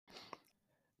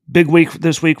Big week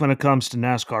this week when it comes to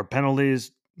NASCAR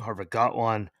penalties. Harvick got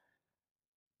one.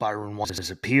 Byron won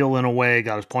his appeal in a way,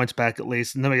 got his points back at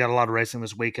least. And then we got a lot of racing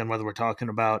this weekend, whether we're talking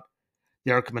about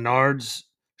the ARCA Menards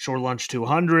Shore Lunch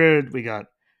 200, we got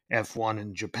F1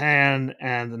 in Japan,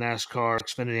 and the NASCAR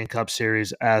Xfinity and Cup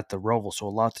Series at the Roval. So a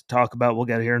lot to talk about. We'll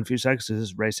get here in a few seconds. This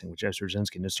is Racing with Jeff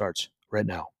Rzazinski, and it starts right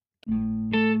now.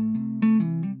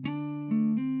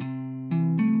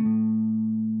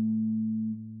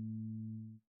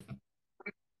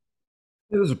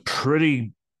 It was a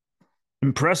pretty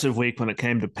impressive week when it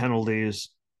came to penalties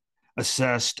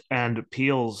assessed and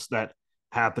appeals that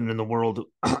happened in the world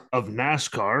of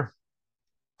NASCAR.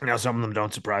 Now, some of them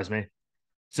don't surprise me.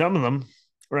 Some of them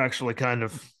are actually kind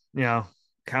of,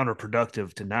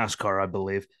 counterproductive to NASCAR, I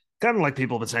believe. Kind of like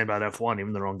people have been saying about F1,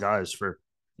 even their own guys for,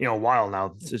 a while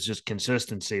now. It's just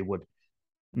consistency would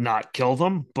not kill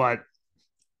them, but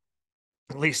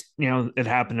at least, it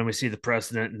happened and we see the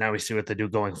precedent and now we see what they do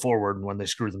going forward. And when they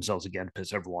screw themselves again,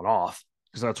 piss everyone off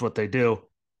because that's what they do.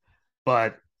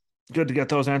 But good to get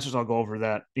those answers. I'll go over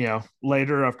that,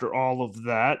 later after all of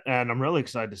that. And I'm really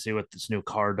excited to see what this new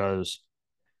car does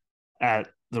at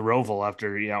the Roval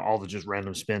after, all the just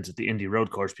random spins at the Indy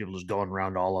road course, people just going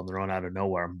around all on their own out of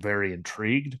nowhere. I'm very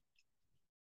intrigued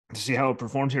to see how it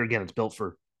performs here. Again, it's built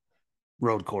for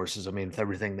road courses. I mean, with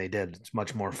everything they did, it's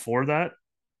much more for that.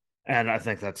 And I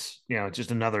think that's,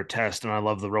 just another test. And I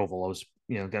love the Roval. I was,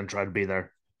 going to try to be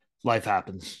there. Life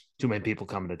happens. Too many people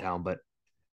coming to town, but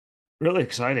really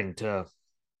exciting to,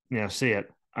 see it.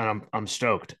 And I'm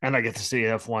stoked. And I get to see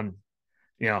F1,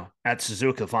 at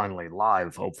Suzuka finally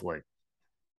live, hopefully.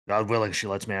 God willing, she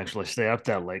lets me actually stay up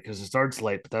that late because it starts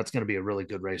late, but that's going to be a really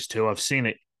good race too. I've seen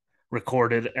it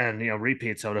recorded and,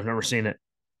 repeats of it. I've never seen it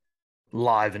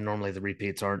live. And normally the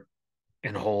repeats aren't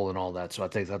in whole and all that. So I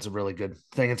think that's a really good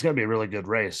thing. It's going to be a really good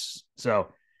race. So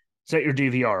set your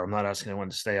DVR. I'm not asking anyone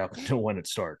to stay up until when it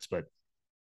starts, but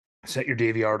set your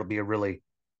DVR. It'll be a really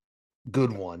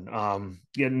good one.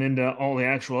 Getting into all the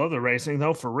actual other racing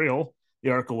though, for real,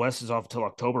 the ARCA West is off until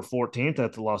October 14th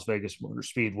at the Las Vegas Motor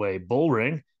Speedway Bull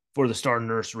Ring for the Star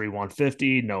Nursery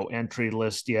 150. No entry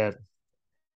list yet,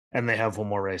 and they have one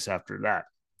more race after that.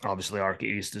 Obviously, ARCA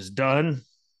East is done.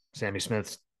 Sammy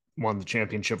Smith won the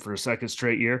championship for a second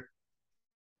straight year.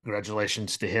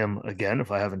 Congratulations to him again, if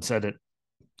I haven't said it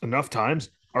enough times.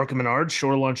 ARCA Menards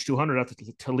Shore Lunch 200 at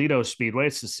the Toledo Speedway.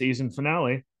 It's the season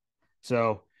finale.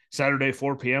 So Saturday,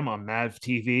 4 p.m. on MAV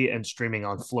TV and streaming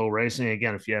on Flow Racing.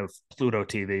 Again, if you have Pluto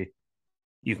TV,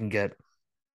 you can get,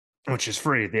 which is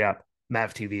free, the app.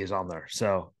 MAV TV is on there.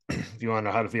 So if you want to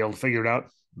know how to be able to figure it out,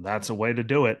 that's a way to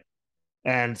do it.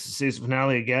 And it's the season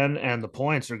finale again, and the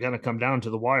points are going to come down to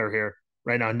the wire here.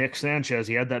 Right now, Nick Sanchez,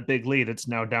 he had that big lead. It's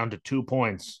now down to 2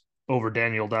 points over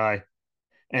Daniel Dye.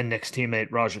 And Nick's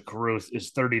teammate, Raja Caruth,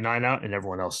 is 39 out, and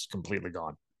everyone else is completely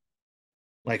gone.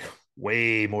 Like,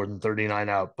 way more than 39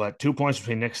 out. But 2 points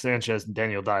between Nick Sanchez and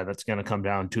Daniel Dye. That's going to come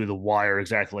down to the wire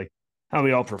exactly how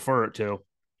we all prefer it to.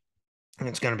 And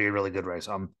it's going to be a really good race.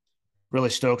 I'm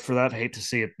really stoked for that. Hate to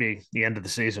see it be the end of the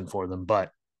season for them,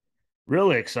 but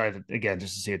really excited again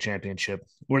just to see a championship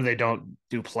where they don't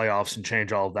do playoffs and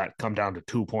change all of that, come down to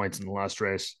 2 points in the last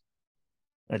race.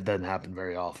 That doesn't happen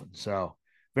very often. So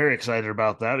very excited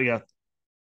about that. We got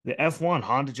the F1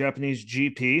 Honda Japanese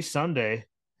GP Sunday.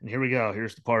 And here we go.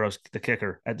 Here's the part of the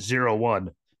kicker at 01,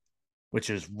 which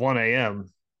is 1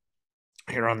 a.m.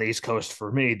 here on the East Coast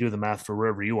for me. Do the math for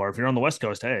wherever you are. If you're on the West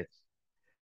Coast, hey,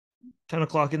 10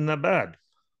 o'clock isn't that bad.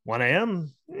 1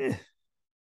 a.m.,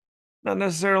 not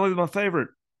necessarily my favorite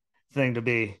thing to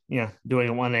be, doing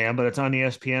at 1 a.m., but it's on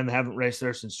ESPN. They haven't raced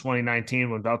there since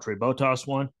 2019 when Valtteri Bottas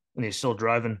won, and he's still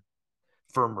driving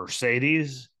for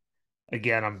Mercedes.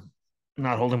 Again, I'm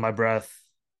not holding my breath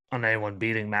on anyone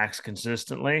beating Max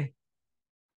consistently,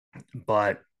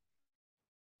 but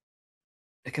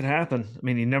it could happen. I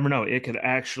mean, you never know. It could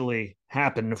actually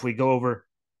happen. If we go over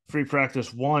free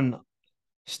practice one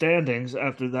standings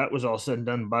after that was all said and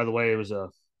done, by the way, it was a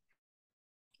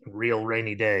real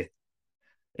rainy day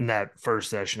in that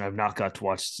first session. I've not got to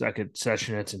watch the second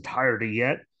session in its entirety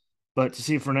yet. But to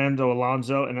see Fernando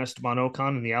Alonso and Esteban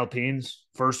Ocon in the Alpines,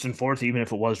 first and fourth, even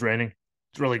if it was raining,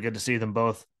 it's really good to see them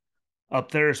both up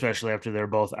there, especially after they're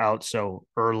both out so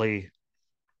early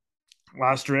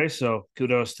last race. So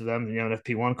kudos to them. In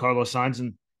FP1, Carlos Sainz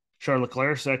and Charles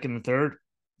Leclerc, second and third.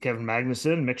 Kevin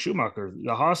Magnussen, Mick Schumacher,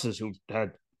 the Haas's, who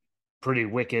had pretty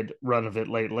wicked run of it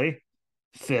lately,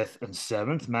 fifth and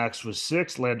seventh. Max was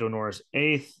sixth, Lando Norris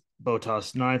eighth,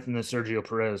 Bottas ninth, and then Sergio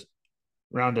Perez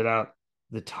rounded out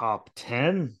the top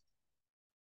 10.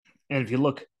 And if you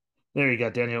look there, you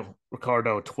got Daniel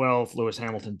Ricciardo 12th, Lewis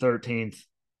Hamilton 13th,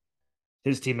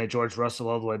 his teammate George Russell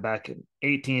all the way back in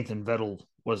 18th, and Vettel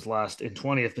was last in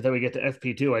 20th. But then we get to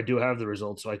FP2. I do have the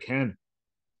results, so I can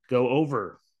go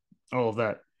over all of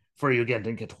that for you again.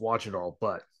 Didn't get to watch it all,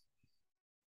 but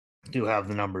do have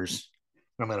the numbers.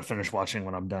 I'm going to finish watching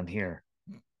when I'm done here.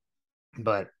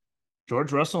 But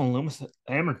George Russell and Lewis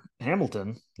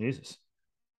Hamilton, Jesus,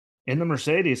 in the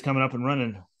Mercedes coming up and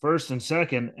running first and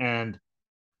second, and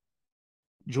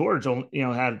George,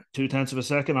 had 2/10 of a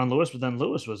second on Lewis, but then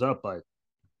Lewis was up by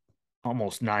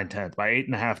almost 9/10, by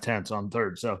 8.5 tenths on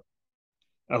third. So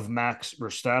of Max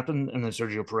Verstappen, and then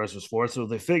Sergio Perez was fourth. So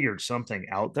they figured something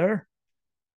out there.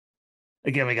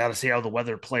 Again, we got to see how the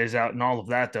weather plays out and all of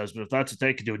that does. But if that's what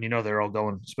they could do, and they're all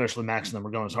going, especially Max and them,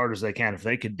 are going as hard as they can. If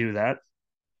they could do that,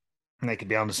 and they could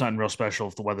be on to something real special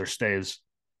if the weather stays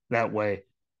that way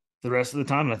the rest of the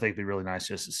time. And I think it'd be really nice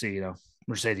just to see,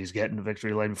 Mercedes getting a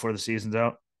victory lane before the season's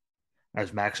out,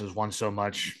 as Max has won so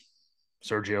much.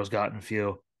 Sergio's gotten a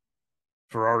few.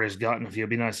 Ferrari's gotten a few. It'd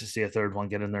be nice to see a third one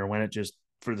get in there and win it just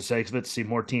for the sake of it, to see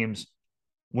more teams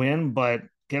win. But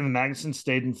Kevin Magnussen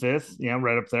stayed in fifth,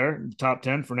 right up there. Top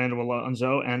 10, Fernando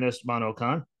Alonso and Esteban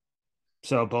Ocon.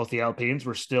 So both the Alpines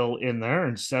were still in there,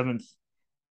 and seventh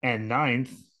and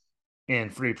ninth in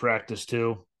free practice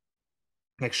too.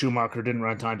 Nick Schumacher didn't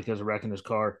run time because of wrecking his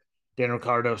car. Dan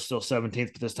Ricciardo still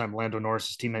 17th, but this time Lando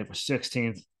Norris's teammate was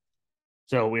 16th.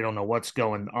 So we don't know what's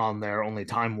going on there. Only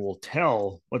time will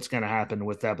tell what's going to happen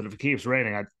with that. But if it keeps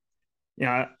raining, I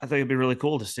think it'd be really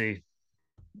cool to see,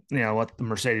 what the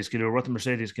Mercedes can do or what the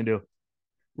Mercedes can do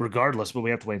regardless. But we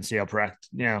have to wait and see how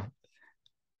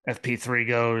FP3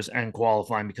 goes and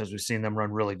qualifying, because we've seen them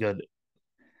run really good.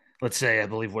 Let's say, I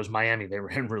believe it was Miami. They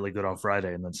ran really good on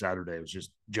Friday, and then Saturday was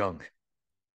just junk.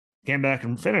 Came back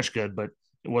and finished good, but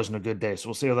it wasn't a good day. So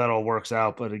we'll see how that all works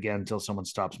out. But again, until someone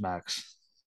stops Max.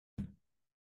 I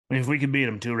mean, if we can beat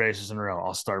him 2 races in a row,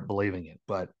 I'll start believing it.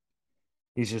 But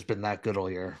he's just been that good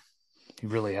all year. He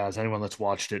really has. Anyone that's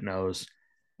watched it knows.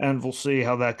 And we'll see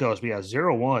how that goes. But yeah,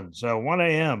 0-1. So 1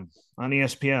 a.m. on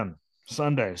ESPN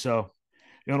Sunday. So if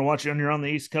you want to watch it and you're on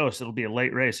the East Coast, it'll be a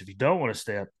late race. If you don't want to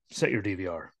stay up, set your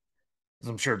DVR. Because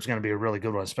I'm sure it's going to be a really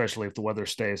good one, especially if the weather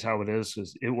stays how it is,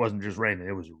 because it wasn't just raining.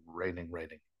 It was raining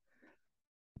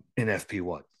in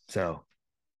FP1. So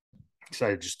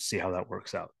excited just to see how that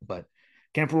works out. But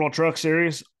Camper World Truck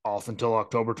Series off until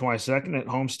October 22nd at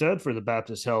Homestead for the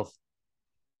Baptist Health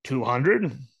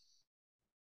 200.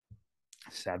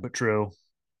 Sad but true.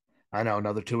 I know,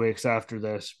 another 2 weeks after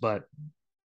this, but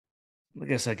I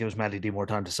guess that gives Matty D more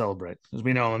time to celebrate, because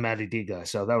we know I'm a Matty D guy.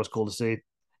 So that was cool to see.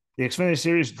 The Xfinity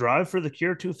Series Drive for the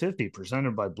Cure 250,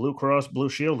 presented by Blue Cross Blue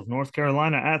Shield of North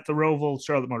Carolina at the Roval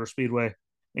Charlotte Motor Speedway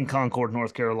in Concord,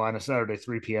 North Carolina, Saturday,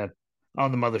 3 p.m.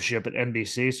 on the mothership at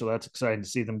NBC. So that's exciting to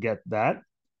see them get that.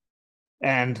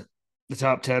 And the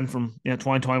top 10 from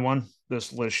 2021,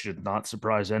 this list should not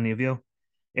surprise any of you.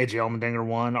 AJ Allmendinger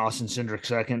won, Austin Cindric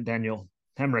second, Daniel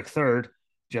Hemrick third,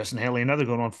 Justin Haley another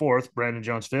going on fourth, Brandon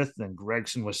Jones fifth, then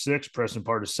Gregson was sixth, Preston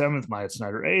Partis seventh, Myatt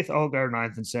Snyder eighth, Allgaier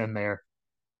ninth, and Sam Mayer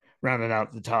rounding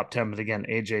out the top 10. But again,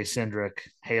 AJ Cindric,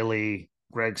 Haley,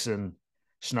 Gregson,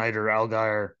 Snyder,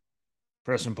 Allgaier,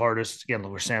 Preston Partis, again,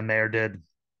 look where Sam Mayer did.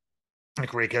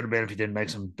 Like Ray could have been if he didn't make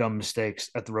some dumb mistakes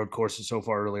at the road courses so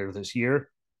far earlier this year.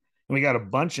 And we got a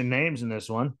bunch of names in this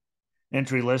one.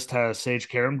 Entry list has Sage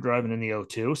Karam driving in the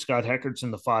 02. Scott Heckert's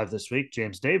in the 5 this week.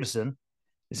 James Davison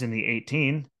is in the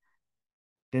 18.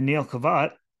 Daniel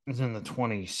Kavat is in the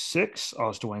 26.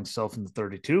 Austin Wayne Self in the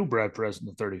 32. Brad Perez in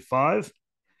the 35.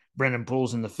 Brendan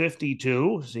Poole's in the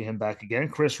 52. See him back again.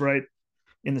 Chris Wright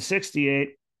in the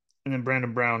 68. And then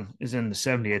Brandon Brown is in the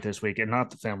 78 this week, and not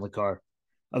the family car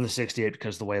of the 68,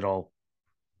 because the way it all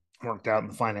worked out in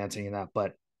the financing and that.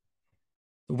 But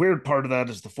the weird part of that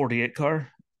is the 48 car,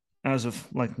 as of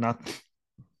not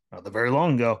that very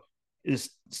long ago, is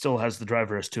still has the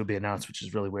driver as to be announced, which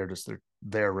is really weird as they're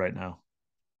there right now.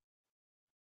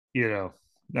 That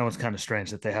one's kind of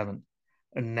strange that they haven't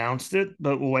announced it,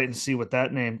 but we'll wait and see what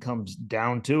that name comes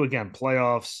down to. Again,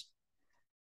 playoffs,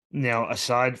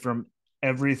 aside from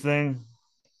everything,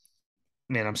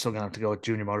 man, I'm still gonna have to go with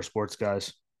Junior Motorsports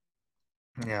guys.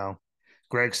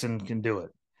 Gregson can do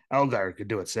it. Allgaier could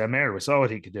do it. Sam Mayer, we saw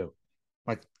what he could do.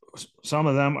 Like, some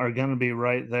of them are going to be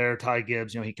right there. Ty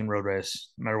Gibbs, he can road race.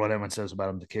 No matter what anyone says about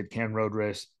him, the kid can road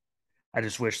race. I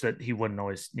just wish that he wouldn't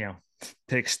always,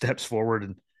 take steps forward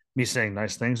and me saying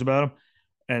nice things about him.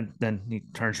 And then he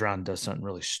turns around and does something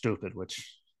really stupid,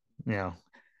 which,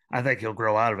 I think he'll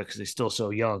grow out of it because he's still so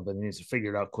young, but he needs to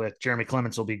figure it out quick. Jeremy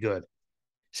Clements will be good.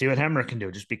 See what Hemrick can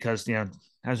do, just because,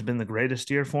 hasn't been the greatest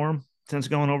year for him since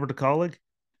going over to college.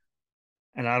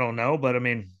 And I don't know, but I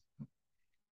mean,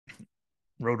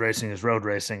 road racing is road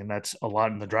racing, and that's a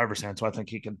lot in the driver's hand. So I think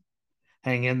he can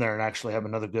hang in there and actually have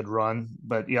another good run.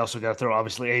 But you also got to throw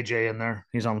obviously AJ in there.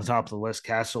 He's on the top of the list.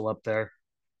 Castle up there.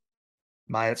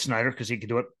 Myatt Snyder because he could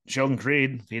do it. Sheldon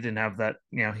Creed, if he didn't have that,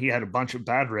 he had a bunch of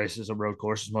bad races of road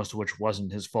courses, most of which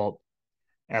wasn't his fault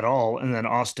at all. And then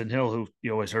Austin Hill, who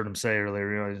you always heard him say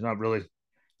earlier, he's not really the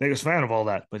biggest fan of all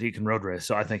that, but he can road race.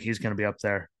 So I think he's going to be up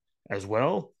there as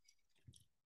well.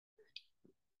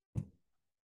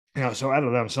 So out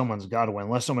of them, someone's got to win,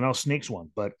 unless someone else sneaks one.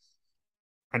 But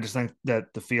I just think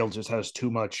that the field just has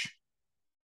too much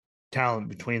talent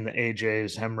between the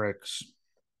AJs, Hemricks,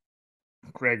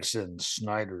 Gregsons,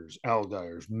 Snyders,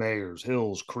 Allgaiers, Mayers,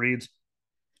 Hills, Creeds.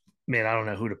 I mean, I don't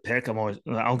know who to pick.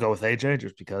 I'll go with AJ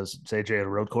just because it's AJ at a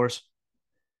road course.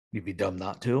 You'd be dumb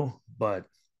not to, but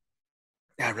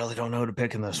I really don't know who to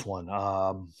pick in this one.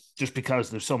 Just because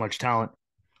there's so much talent.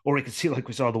 Or we could see like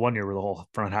we saw the one year where the whole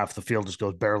front half of the field just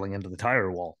goes barreling into the tire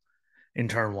wall in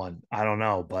turn one. I don't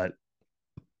know, but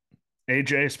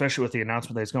AJ, especially with the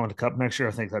announcement that he's going to Cup next year,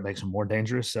 I think that makes him more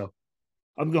dangerous. So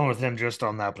I'm going with him just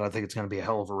on that, but I think it's going to be a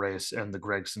hell of a race, and the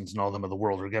Gregsons and all them of the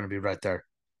world are going to be right there,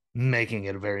 making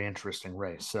it a very interesting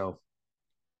race. So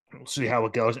we'll see how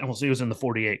it goes, and we'll see who's in the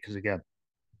 48 because again,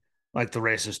 like the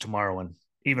race is tomorrow, and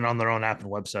even on their own app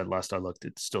and website, last I looked,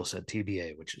 it still said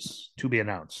TBA, which is to be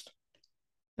announced.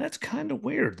 That's kind of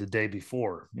weird the day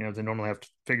before. They normally have to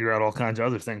figure out all kinds of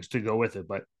other things to go with it,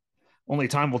 but only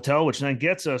time will tell, which then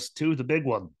gets us to the big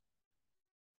one.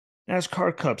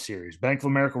 NASCAR Cup Series, Bank of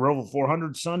America Roval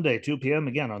 400, Sunday, 2 p.m.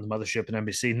 again on the mothership and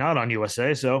NBC, not on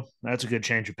USA. So that's a good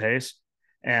change of pace.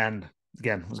 And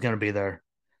again, was going to be there.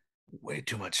 Way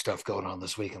too much stuff going on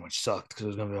this weekend, which sucked because it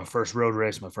was going to be my first road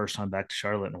race, my first time back to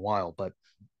Charlotte in a while. But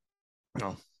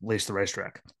at least the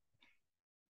racetrack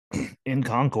in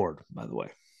Concord, by the way.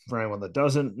 For anyone that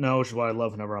doesn't know, which is why I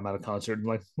love whenever I'm at a concert. I'm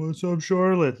like, what's up,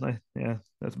 Charlotte? Like, yeah,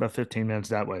 that's about 15 minutes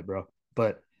that way, bro.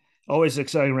 But always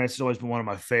exciting race. It's always been one of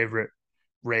my favorite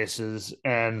races.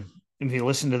 And if you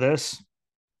listen to this,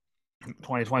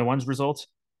 2021's results,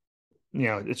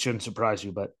 it shouldn't surprise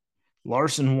you. But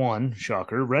Larson won,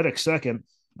 shocker. Reddick second.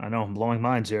 I know I'm blowing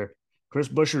minds here. Chris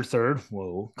Buescher third.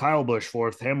 Whoa. Kyle Busch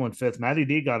fourth. Hamlin fifth. Matty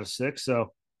D got a sixth.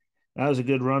 So that was a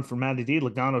good run for Matty D.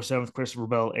 Logano seventh. Christopher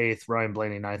Bell eighth. Ryan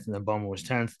Blaney ninth. And then Bowman was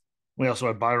 10th. We also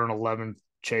had Byron 11th.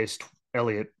 Chase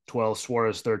Elliott 12th.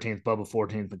 Suarez 13th. Bubba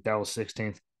 14th. McDowell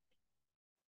 16th.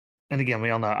 And again, we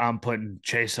all know I'm putting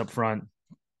Chase up front.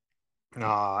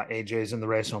 AJ's in the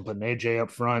race, so I'm putting AJ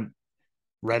up front.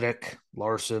 Reddick,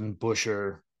 Larson,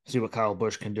 Buescher. See what Kyle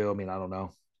Busch can do. I mean, I don't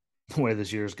know the way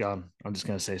this year's gone. I'm just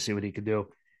going to say, see what he could do.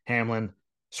 Hamlin,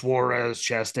 Suarez,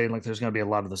 Chastain. Like, there's going to be a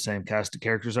lot of the same cast of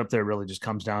characters up there. It really just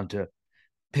comes down to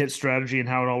pit strategy and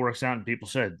how it all works out. And people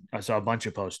said, I saw a bunch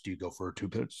of posts. Do you go for a 2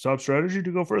 pit stop strategy? Do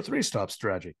you go for a 3 stop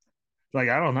strategy? Like,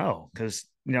 I don't know. Because,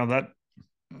 that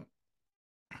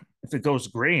if it goes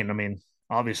green, I mean,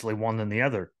 obviously one than the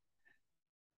other.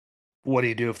 What do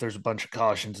you do if there's a bunch of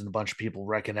cautions and a bunch of people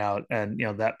wrecking out? And,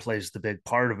 that plays the big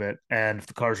part of it. And if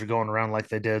the cars are going around like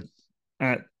they did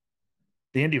at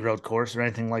the Indy Road course or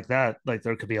anything like that, like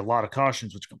there could be a lot of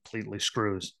cautions, which completely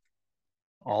screws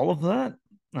all of that.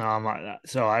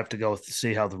 So I have to go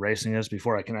see how the racing is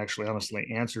before I can actually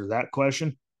honestly answer that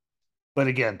question. But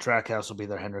again, Trackhouse will be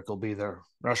there. Hendrick will be there.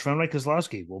 Rush Fenway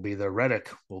Kozlowski will be there. Reddick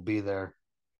will be there.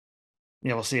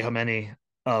 We'll see how many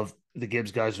of the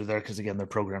Gibbs guys are there because, again, their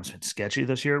program's been sketchy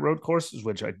this year at road courses,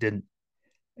 which I didn't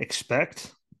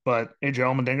expect. But AJ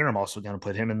Allmendinger, I'm also going to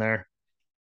put him in there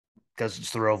because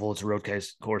it's the Roval, it's a road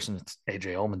case course, and it's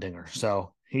AJ Allmendinger.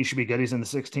 So he should be good. He's in the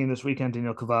 16 this weekend.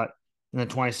 Daniel Kvyat in the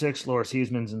 26. Loris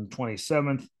Heisman's in the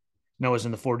 27th. Noah's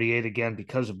in the 48 again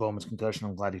because of Bowman's concussion.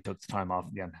 I'm glad he took the time off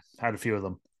again. Had a few of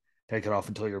them. Take it off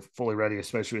until you're fully ready,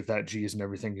 especially with that G's and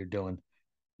everything you're doing.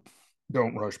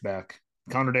 Don't rush back.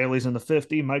 Connor Daly's in the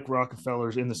 50. Mike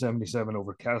Rockefeller's in the 77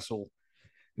 over Castle,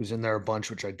 who's in there a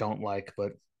bunch, which I don't like,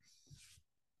 but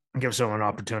give someone an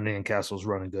opportunity, and Castle's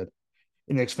running good.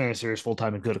 In the Xfinity Series,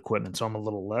 full-time and good equipment, so I'm a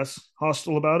little less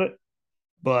hostile about it.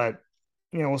 But,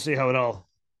 we'll see how it all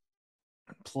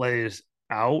plays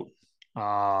out.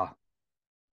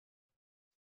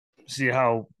 See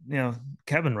how,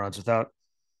 Kevin runs without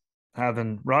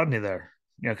having Rodney there,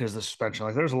 because the suspension.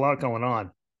 Like, there's a lot going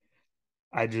on.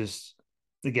 I just,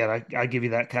 again, I give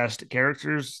you that cast of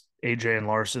characters, AJ and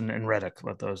Larson and Reddick.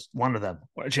 Let those, one of them,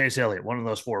 Chase Elliott, one of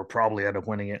those four will probably end up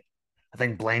winning it. I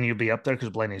think Blaney will be up there because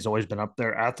Blaney's always been up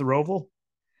there at the Roval.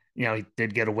 He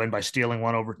did get a win by stealing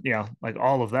one over, like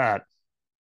all of that.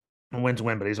 And wins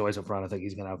win, but he's always up front. I think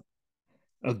he's going to have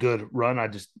a good run. I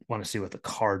just want to see what the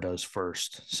car does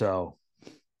first. So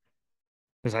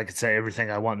because I could say everything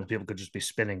I want, and people could just be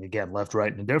spinning again, left,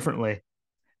 right, and indifferently,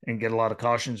 and get a lot of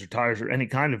cautions or tires or any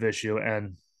kind of issue,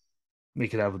 and we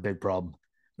could have a big problem,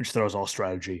 which throws all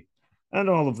strategy and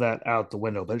all of that out the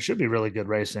window. But it should be really good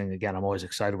racing. Again, I'm always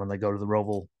excited when they go to the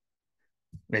Roval.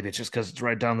 Maybe it's just because it's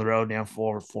right down the road,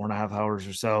 4.5 hours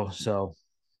or so. So,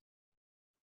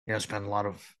 spend a lot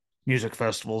of music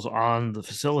festivals on the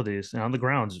facilities and on the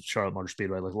grounds of Charlotte Motor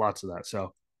Speedway, like lots of that.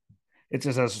 So it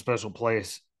just has a special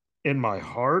place in my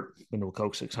heart. Been to a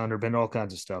Coke 600, been to all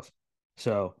kinds of stuff.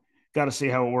 So got to see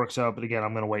how it works out. But again,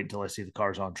 I'm going to wait until I see the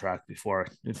cars on track before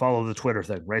I follow the Twitter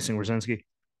thing. Racing Rosinski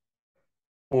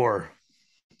or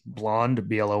Blonde,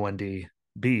 BLOND,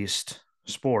 Beast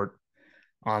Sport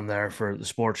on there for the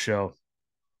sports show.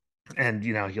 And,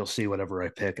 you'll see whatever I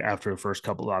pick after the first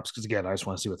couple of laps. Because again, I just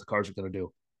want to see what the cars are going to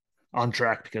do on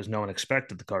track because no one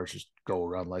expected the cars just go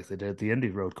around like they did at the Indy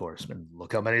road course. And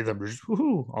look how many of them are just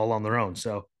all on their own.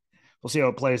 So we'll see how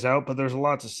it plays out. But there's a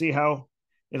lot to see how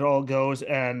it all goes.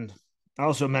 And I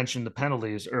also mentioned the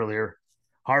penalties earlier.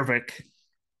 Harvick,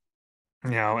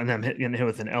 and then getting hit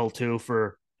with an L2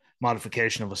 for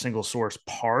modification of a single source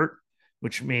part,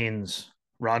 which means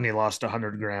Rodney lost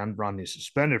 100 grand. Rodney's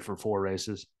suspended for 4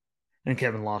 races. And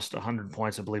Kevin lost 100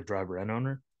 points, I believe, driver and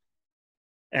owner.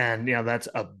 And, that's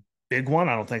a big one.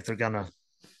 I don't think they're going to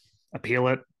appeal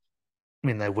it. I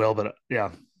mean, they will, but yeah,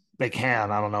 they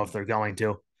can. I don't know if they're going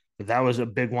to. But that was a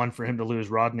big one for him to lose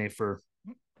Rodney for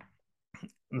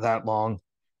that long.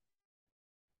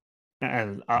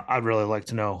 And I'd really like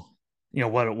to know,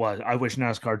 what it was. I wish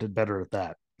NASCAR did better at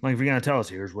that. Like, if you're going to tell us,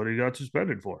 here's what he got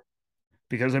suspended for.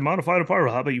 Because they modified a part.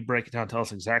 How about you break it down? Tell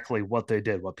us exactly what they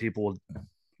did, what people would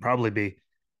probably be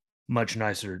much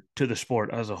nicer to the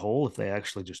sport as a whole if they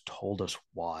actually just told us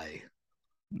why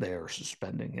they are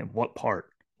suspending him. What part?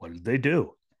 What did they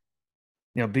do?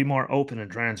 Be more open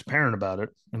and transparent about it.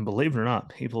 And believe it or not,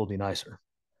 people will be nicer.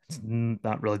 It's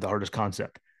not really the hardest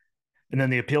concept. And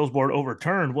then the appeals board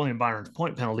overturned William Byron's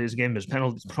point penalties, gave him his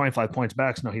penalties 25 points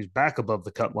back. So now he's back above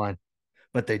the cut line,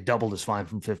 but they doubled his fine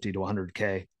from 50 to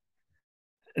 100K.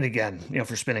 And again,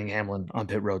 for spinning Hamlin on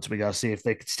pit road. So we got to see if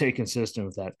they could stay consistent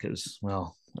with that because,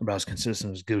 well, they're about as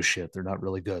consistent as goose shit. They're not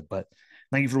really good. But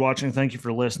thank you for watching. Thank you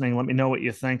for listening. Let me know what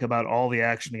you think about all the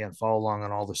action. Again, follow along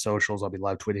on all the socials. I'll be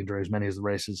live tweeting during as many of the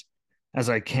races as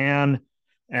I can.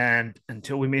 And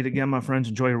until we meet again, my friends,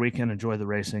 enjoy your weekend, enjoy the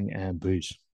racing, and peace.